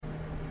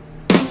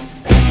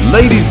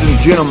Ladies and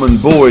gentlemen,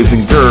 boys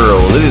and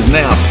girls, it is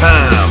now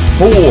time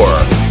for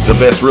the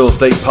best real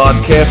estate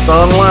podcast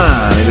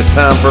online. It is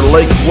time for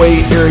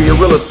Lakeway Area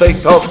Real Estate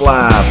Talk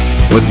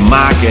Live with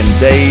Mike and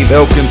Dave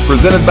Elkins,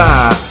 presented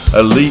by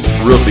Elite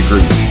Realty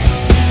Group.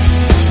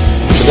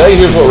 Today,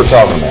 here's what we're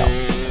talking about.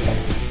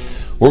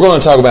 We're going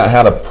to talk about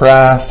how to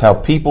price,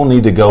 how people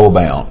need to go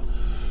about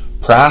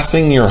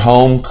pricing your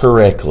home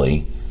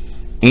correctly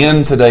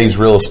in today's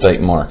real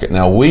estate market.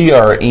 Now, we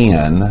are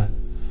in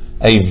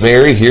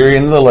here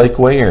in the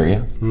Lakeway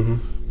area,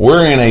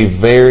 we're in a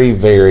very,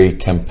 very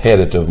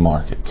competitive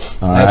market.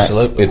 All right?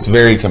 Absolutely. It's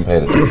very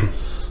competitive.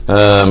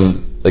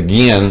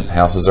 Again,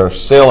 houses are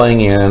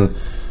selling in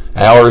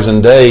hours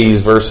and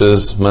days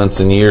versus months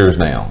and years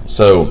now.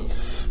 So,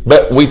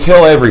 but we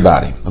tell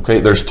everybody,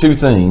 okay, there's two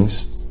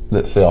things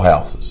that sell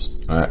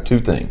houses. All right, two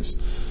things.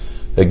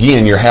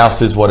 Again, your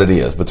house is what it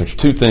is, but there's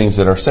two things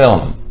that are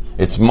selling them.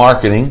 It's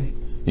marketing.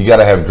 You got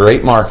to have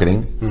great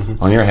marketing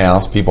on your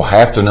house. People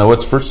have to know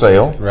it's for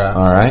sale. Right.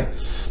 All right.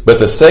 But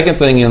the second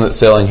thing in that's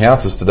selling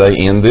houses today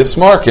in this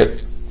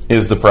market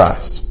is the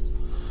price.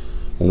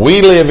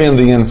 We live in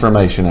the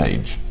information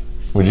age.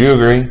 Would you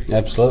agree?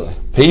 Absolutely.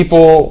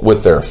 People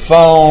with their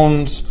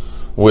phones,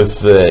 with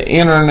the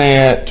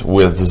internet,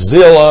 with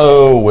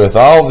Zillow, with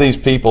all these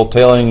people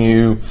telling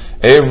you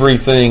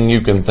everything you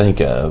can think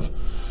of.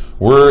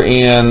 We're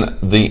in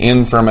the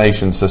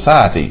information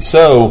society.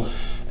 So,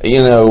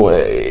 you know,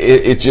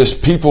 it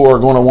just, people are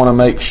going to want to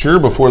make sure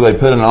before they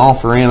put an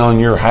offer in on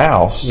your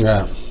house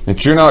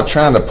that you're not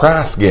trying to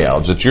price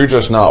gouge, that you're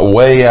just not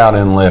way out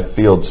in left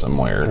field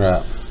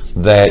somewhere,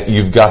 that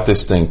you've got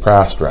this thing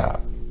priced right.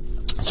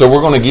 So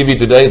we're going to give you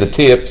today the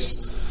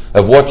tips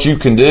of what you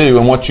can do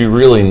and what you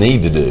really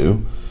need to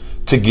do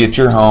to get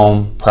your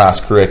home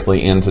priced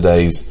correctly in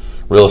today's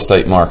real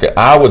estate market.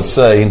 I would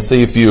say, and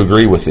see if you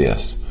agree with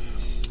this,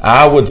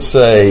 I would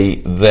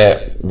say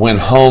that when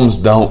homes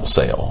don't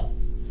sell,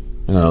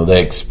 you know,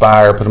 they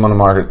expire, put them on the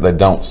market, they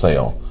don't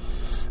sell,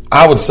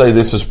 I would say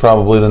this is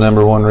probably the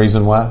number one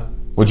reason why.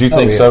 Would you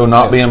think so?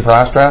 Not being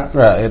priced right?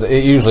 Right.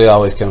 It usually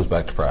always comes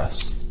back to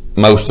price.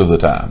 Most of the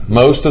time.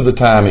 Most of the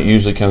time it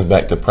usually comes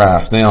back to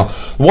price. Now,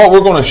 what we're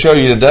going to show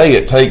you today,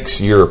 it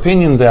takes your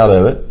opinions out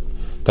of it,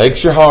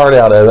 takes your heart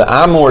out of it.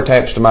 I'm more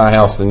attached to my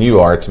house than you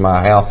are. It's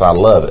my house. I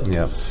love it.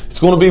 Yeah. It's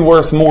going to be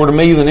worth more to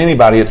me than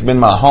anybody. It's been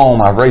my home.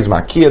 I've raised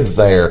my kids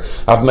there.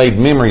 I've made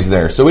memories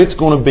there. So it's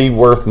going to be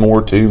worth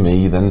more to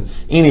me than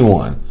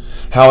anyone.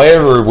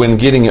 However, when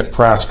getting it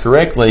priced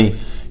correctly,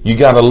 you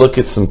got to look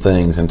at some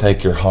things and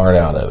take your heart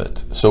out of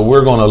it. So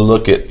we're going to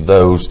look at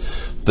those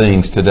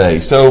things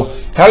today. So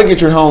how to get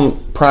your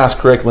home priced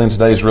correctly in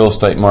today's real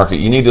estate market,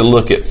 you need to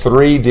look at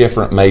three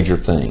different major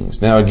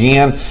things. Now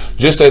again,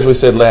 just as we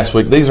said last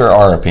week, these are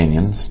our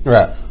opinions.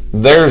 Right.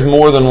 There's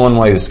more than one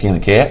way to skin a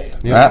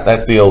cat, right?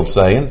 That's the old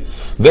saying.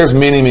 There's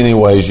many, many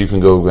ways you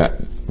can go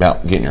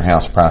about getting your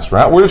house priced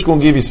right. We're just going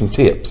to give you some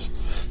tips.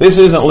 This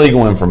isn't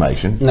legal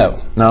information.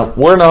 No,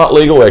 we're not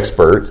legal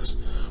experts.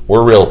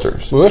 We're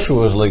realtors. we wish it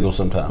was legal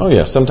sometimes. Oh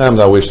yeah, sometimes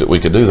I wish that we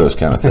could do those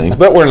kind of things,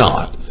 but we're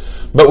not.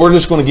 But we're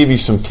just going to give you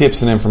some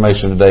tips and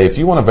information today. If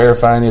you want to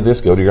verify any of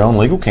this, go to your own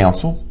legal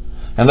counsel,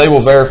 and they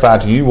will verify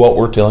to you what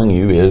we're telling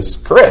you is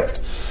correct.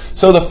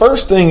 So the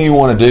first thing you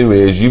want to do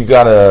is you've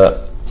got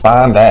to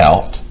find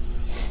out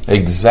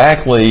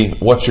exactly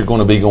what you're going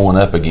to be going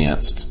up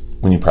against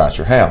when you price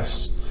your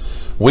house.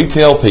 We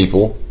tell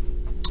people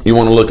you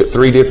want to look at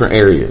three different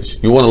areas.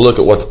 You want to look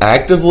at what's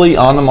actively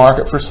on the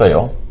market for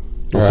sale,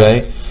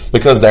 okay? Right.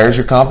 Because there's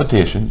your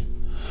competition.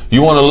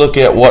 You want to look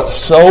at what's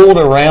sold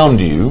around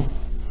you,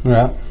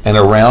 and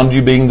around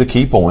you being the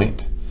key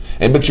point.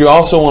 But you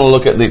also want to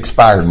look at the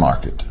expired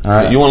market. All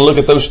right? You want to look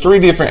at those three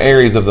different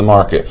areas of the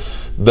market.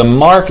 The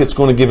market's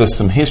going to give us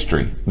some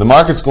history. The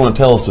market's going to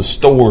tell us a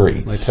story.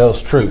 They tell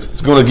us truth.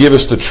 It's going to give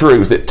us the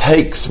truth. It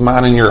takes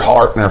mine and your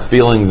heart and our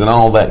feelings and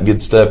all that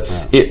good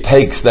stuff. It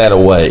takes that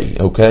away,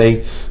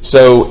 okay?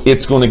 So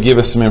it's going to give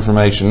us some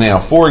information. Now,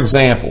 for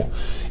example,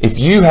 if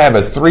you have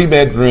a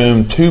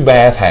 3-bedroom,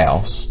 2-bath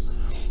house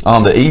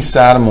on the east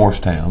side of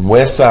Morristown,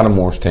 west side of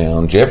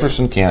Morristown,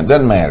 Jefferson County,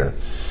 doesn't matter.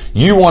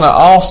 You want to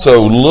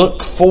also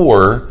look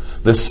for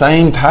the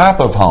same type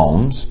of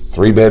homes,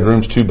 3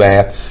 bedrooms, 2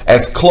 bath,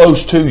 as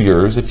close to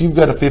yours. If you've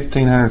got a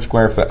 1,500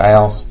 square foot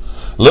house,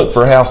 look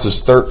for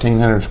houses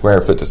 1,300 square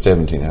foot to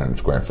 1,700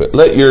 square foot.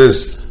 Let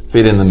yours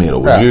fit in the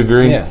middle. Would you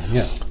agree?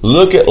 Yeah.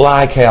 Look at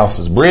like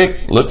houses.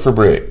 Brick, look for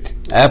brick.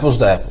 Apples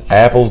to apples.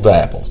 Apples to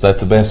apples. That's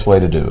the best way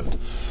to do it.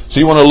 So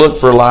you want to look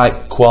for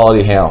like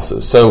quality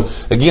houses. So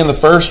again, the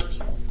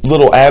first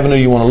little avenue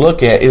you want to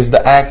look at is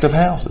the active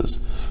houses.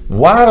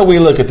 Why do we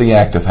look at the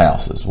active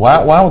houses?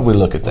 Why would we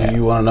look at that?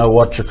 You want to know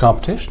what your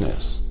competition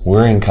is.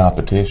 We're in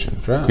competition.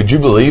 That's right. Could you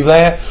believe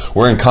that?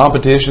 We're in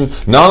competition.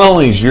 Not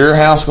only is your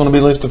house going to be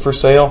listed for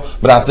sale,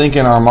 but I think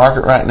in our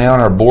market right now, on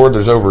our board,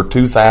 there's over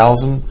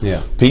 2,000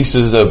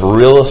 pieces of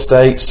real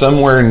estate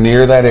somewhere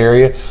near that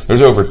area.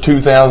 There's over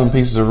 2,000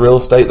 pieces of real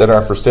estate that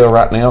are for sale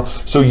right now.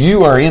 So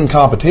you are in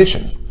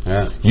competition.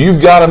 Yeah.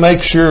 You've got to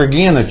make sure,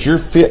 again, that you're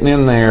fitting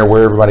in there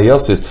where everybody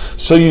else is.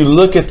 So you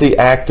look at the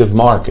active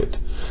market.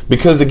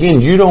 Because,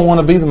 again, you don't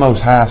want to be the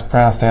most highest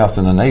priced house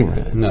in the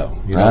neighborhood.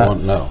 No, you right? don't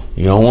want no.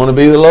 You don't want to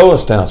be the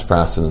lowest house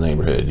price in the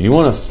neighborhood. You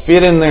want to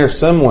fit in there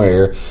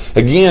somewhere,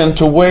 again,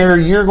 to where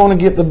you're going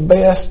to get the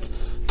best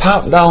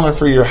top dollar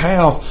for your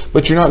house,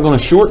 but you're not going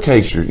to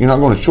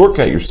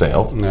shortcut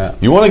yourself. Yeah.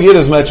 You want to get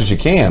as much as you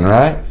can,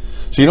 right?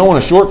 So you don't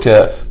want to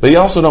shortcut, but you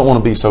also don't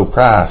want to be so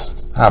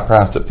high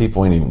priced that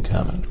people ain't even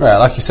coming. Right,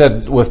 like you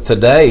said, with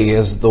today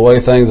is the way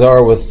things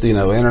are with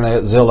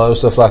internet, Zillow,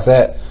 stuff like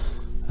that.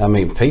 I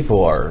mean,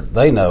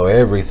 they know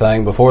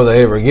everything before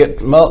they ever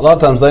get. A lot of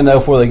times they know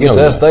before they get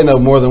to us. They know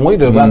more than we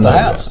do about the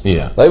house.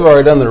 Yeah, they've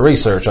already done their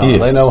research on it.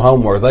 They know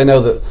homework. They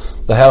know that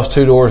the house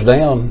 2 doors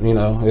down,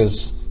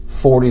 is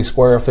 40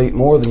 square feet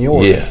more than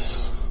yours.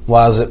 Yes.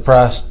 Why is it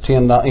priced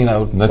 $10?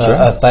 That's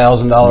right.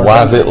 $1,000.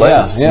 Why is it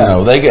less? Yeah.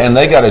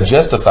 They got to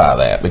justify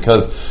that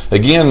because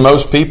again,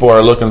 most people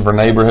are looking for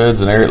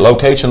neighborhoods and area,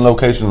 location.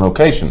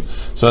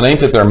 So it ain't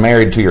that they're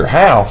married to your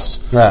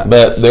house, right?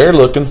 But they're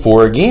looking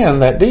for again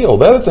that deal.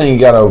 The other thing you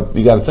got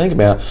to think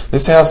about: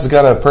 this house has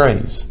got to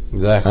appraise.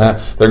 Exactly.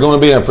 They're going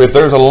to be if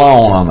there's a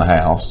loan on the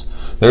house,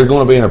 there's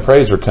going to be an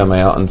appraiser come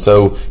out, and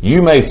so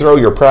you may throw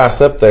your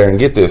price up there and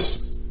get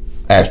this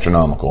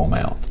astronomical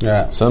amount.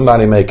 Right.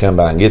 Somebody may come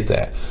by and get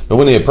that. But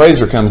when the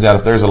appraiser comes out,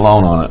 if there's a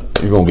loan on it,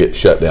 you're going to get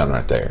shut down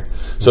right there.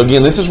 So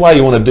again, this is why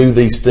you want to do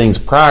these things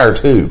prior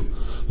to.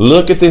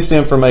 Look at this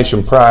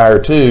information prior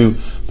to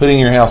putting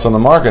your house on the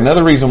market.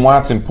 Another reason why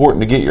it's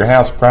important to get your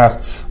house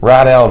priced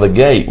right out of the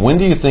gate. When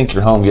do you think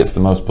your home gets the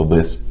most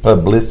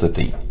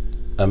publicity?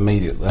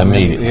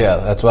 Immediately. Yeah,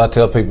 that's why I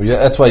tell people.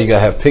 That's why you got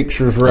to have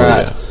pictures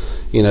right.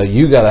 Oh, yeah.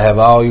 You got to have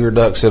all your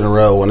ducks in a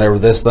row whenever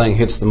this thing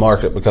hits the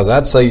market, because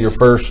I'd say your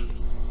first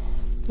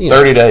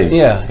 30 days.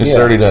 Yeah. It's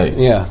 30 days.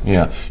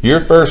 Yeah. Your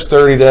first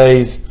 30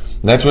 days,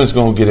 that's when it's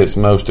going to get its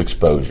most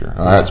exposure.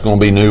 All right. It's going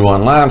to be new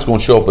online. It's going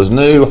to show up as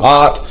new,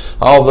 hot,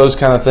 all those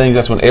kind of things.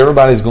 That's when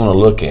everybody's going to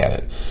look at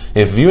it.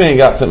 If you ain't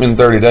got something in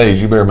 30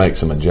 days, you better make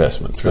some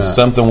adjustments because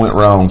something went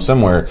wrong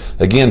somewhere.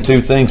 Again,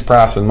 2 things,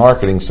 price and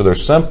marketing. So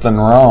there's something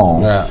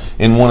wrong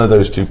in one of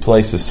those 2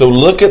 places. So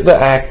look at the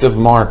active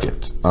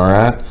market. All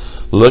right.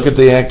 Look at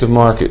the active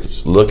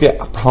markets. Look at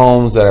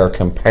homes that are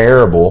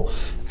comparable,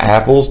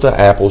 apples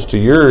to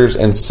yours,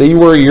 and see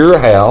where your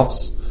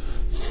house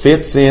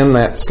fits in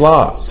that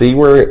slot. See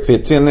where it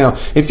fits in. Now,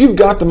 if you've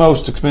got the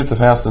most expensive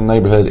house in the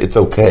neighborhood, it's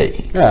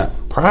okay. Yeah.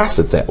 Price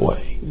it that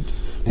way.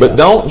 But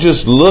don't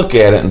just look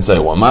at it and say,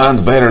 well,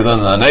 mine's better than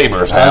the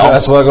neighbor's house.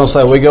 That's what I'm going to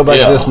say. We go back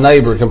to this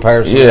neighbor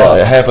comparison. Yeah,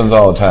 it happens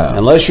all the time.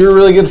 Unless you're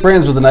really good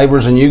friends with the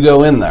neighbors and you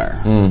go in there,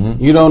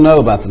 you don't know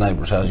about the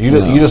neighbor's house. You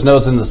just know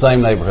it's in the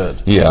same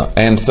neighborhood. Yeah,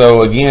 and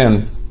so,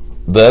 again,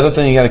 the other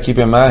thing you got to keep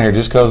in mind here: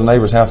 just because the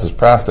neighbor's house is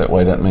priced that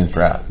way doesn't mean it's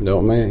right.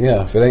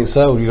 If it ain't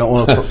sold, you don't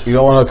want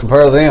to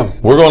compare to them.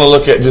 We're going to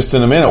look at just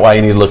in a minute why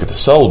you need to look at the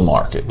sold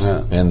market,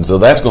 and so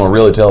that's going to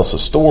really tell us a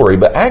story.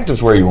 But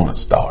active's where you want to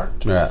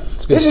start. Right.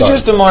 This is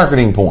just a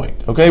marketing point.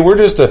 Okay, we're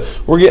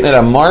getting at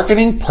a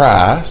marketing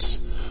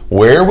price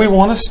where we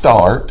want to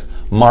start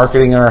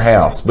marketing our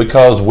house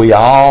because we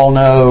all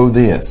know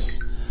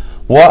this.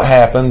 What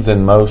happens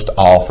in most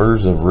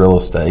offers of real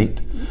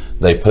estate?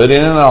 They put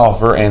in an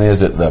offer, and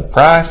is it the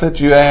price that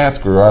you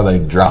ask, or are they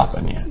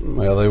dropping you?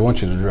 Well, they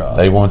want you to drop.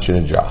 They want you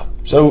to drop.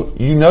 So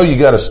you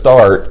got to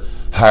start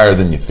higher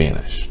than you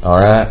finish. All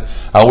right.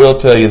 I will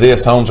tell you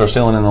this: homes are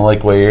selling in the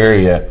Lakeway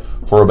area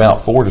for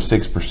about 4 to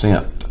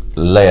 6%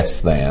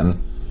 less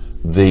than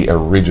the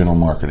original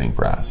marketing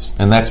price,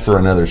 and that's for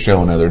another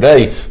show, another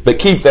day. But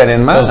keep that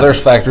in mind. Because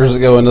there's factors that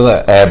go into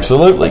that.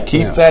 Absolutely.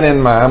 Keep that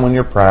in mind when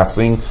you're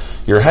pricing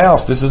your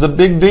house. This is a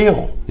big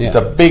deal. Yeah. It's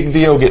a big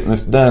deal getting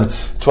this done.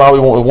 That's why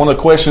one of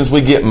the questions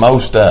we get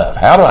most of: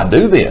 how do I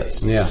do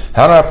this? Yeah.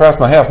 How do I price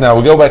my house? Now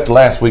we go back to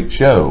last week's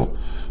show.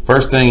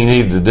 First thing you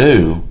need to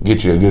do: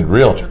 get you a good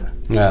realtor.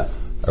 Yeah.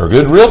 A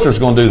good realtor's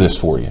going to do this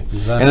for you.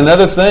 Exactly. And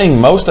another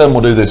thing, most of them will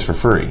do this for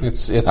free.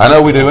 I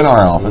know we do in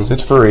our office.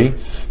 It's free.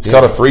 It's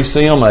called a free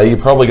CMA. You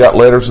probably got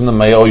letters in the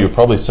mail. You've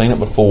probably seen it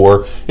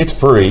before. It's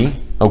free.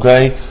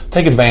 Okay?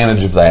 Take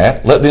advantage of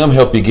that. Let them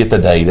help you get the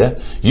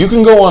data. You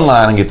can go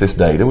online and get this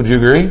data. Would you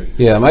agree?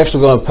 Yeah, I'm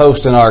actually going to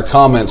post in our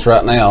comments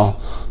right now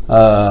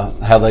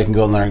how they can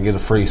go in there and get a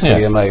free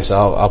CMA. Yeah.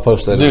 So I'll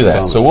post that. Do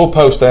that. So we'll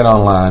post that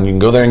online. You can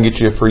go there and get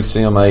you a free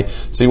CMA,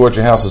 see what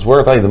your house is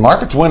worth. Hey, the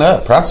markets went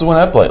up. Prices went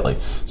up lately.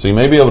 So you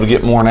may be able to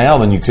get more now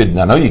than you could.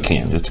 I know you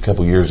can just a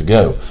couple years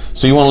ago.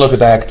 So you want to look at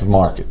the active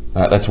market.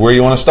 All right, that's where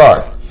you want to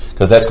start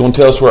because that's going to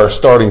tell us where our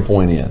starting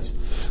point is.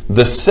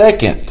 The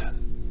second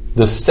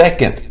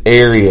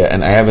area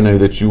and avenue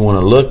that you want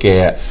to look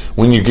at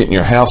when you're getting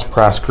your house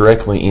priced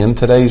correctly in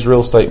today's real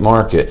estate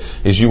market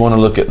is you want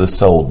to look at the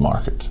sold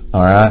market.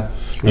 All right?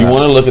 You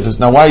want to look at this.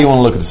 Now, why do you want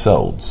to look at the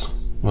solds?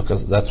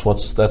 Because that's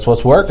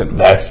what's working.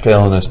 That's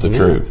telling us the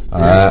truth. All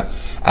right?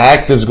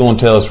 Active's going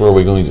to tell us where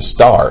we're going to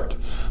start,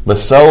 but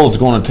sold's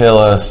going to tell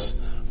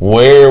us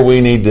where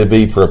we need to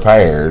be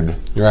prepared.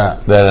 Right.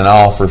 That an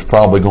offer's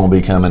probably going to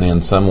be coming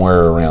in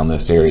somewhere around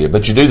this area.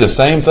 But you do the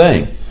same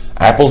thing.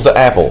 Apples to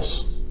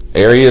apples.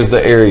 Areas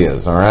to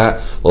areas, all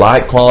right?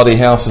 Like quality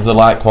houses to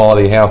like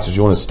quality houses.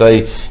 You want to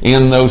stay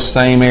in those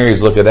same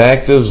areas. Look at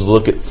actives,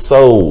 look at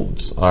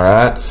solds, all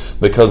right?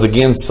 Because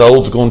again,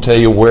 sold's going to tell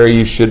you where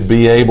you should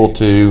be able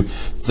to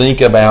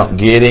think about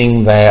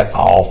getting that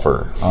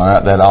offer, all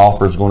right? That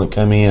offer is going to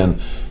come in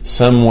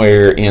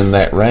somewhere in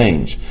that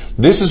range.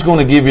 This is going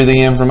to give you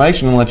the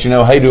information and let you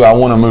know, hey, do I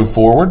want to move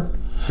forward?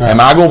 Right.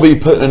 Am I going to be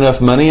putting enough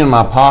money in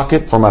my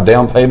pocket for my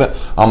down payment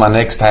on my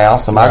next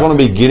house? Am I going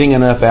to be getting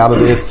enough out of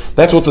this?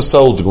 That's what the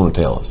solds are going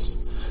to tell us.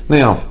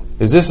 Now,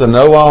 is this a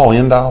know-all,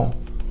 end-all?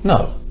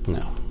 No.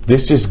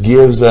 This just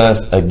gives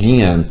us,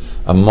 again,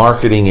 a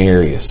marketing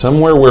area,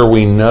 somewhere where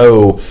we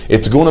know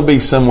it's going to be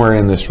somewhere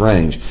in this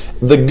range.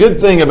 The good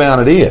thing about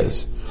it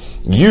is,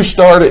 you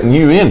start it and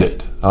you end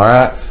it, all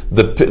right?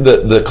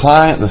 The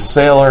client, the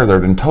seller,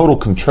 they're in total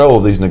control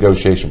of these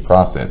negotiation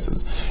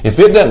processes. If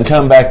it doesn't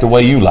come back the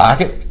way you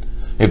like it,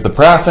 if the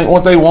price ain't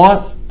what they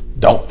want,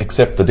 don't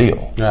accept the deal,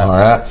 all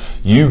right?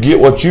 You get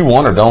what you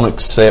want or don't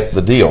accept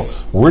the deal.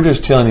 We're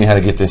just telling you how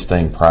to get this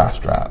thing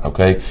priced right,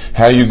 okay?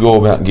 How you go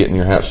about getting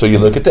your house. So you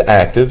look at the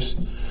actives,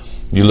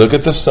 you look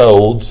at the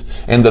solds,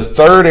 and the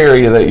third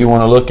area that you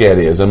want to look at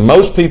is, and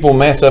most people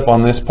mess up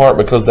on this part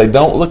because they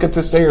don't look at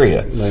this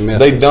area.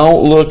 They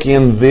don't look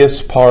in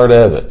this part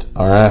of it,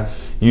 all right?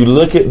 You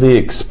look at the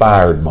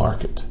expired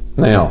market.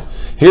 Now,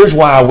 here's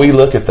why we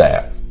look at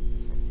that.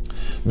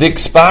 The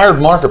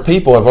expired market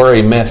people have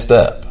already messed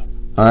up,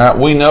 all right?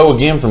 We know,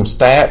 again, from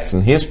stats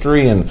and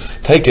history, and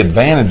take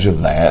advantage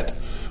of that.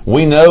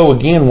 We know,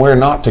 again, where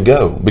not to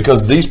go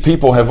because these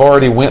people have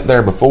already went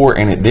there before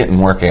and it didn't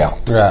work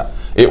out. Right.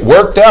 It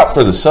worked out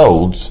for the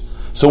solds,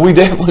 so we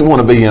definitely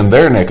want to be in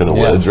their neck of the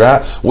woods,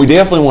 right? We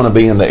definitely want to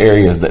be in the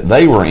areas that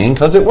they were in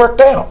because it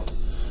worked out.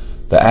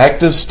 The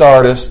actives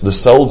start us, the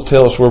solds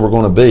tell us where we're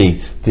going to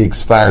be, the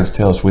expireds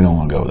tell us we don't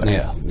want to go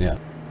there. Yeah.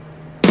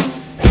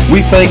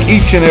 We thank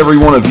each and every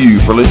one of you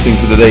for listening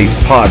to today's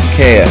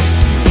podcast.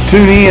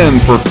 Tune in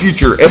for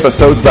future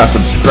episodes by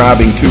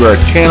subscribing to our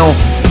channel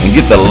and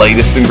get the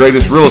latest and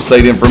greatest real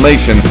estate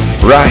information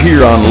right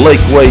here on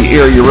Lakeway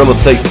Area Real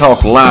Estate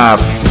Talk Live,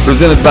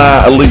 presented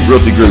by Elite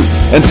Realty Group.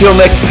 Until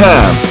next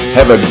time,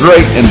 have a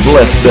great and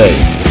blessed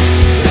day.